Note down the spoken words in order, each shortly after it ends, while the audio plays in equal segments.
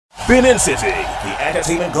Benin City, the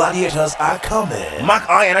entertainment gladiators are coming. Mac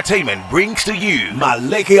Eye Entertainment brings to you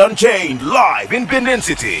Maleke Unchained live in Benin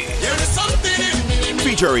City.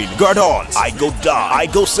 Featuring Gordon, I Go Die, I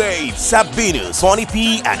Go Save, Sabinus, Fonny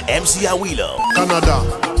P, and MC Awilo.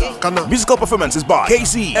 Canada. Musical performances by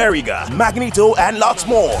KC, Eriga, Magneto, and lots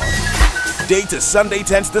more. Date is Sunday,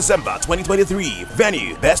 10th December 2023.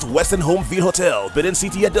 Venue, Best Western Home Field Hotel, Benin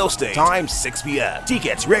City, Edo State. Time 6 p.m.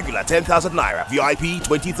 Tickets regular 10,000 naira, VIP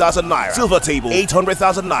 20,000 naira, silver table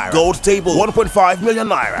 800,000 naira, gold table 1.5 million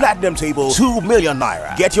naira, platinum table 2 million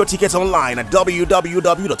naira. Get your tickets online at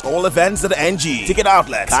www.allevents.ng. Ticket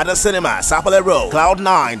outlet: Kada Cinema, Sapele Road,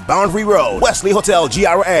 Cloud9, Boundary Road, Wesley Hotel,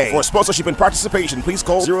 GRA. For sponsorship and participation, please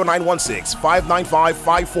call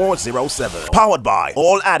 0916-595-5407. Powered by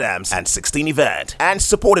All Adams and 16 Event, and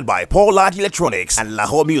supported by Paul Lad Electronics and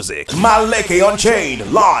Lahore Music. Maleke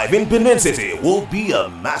Unchained live in Benin City will be a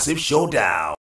massive showdown.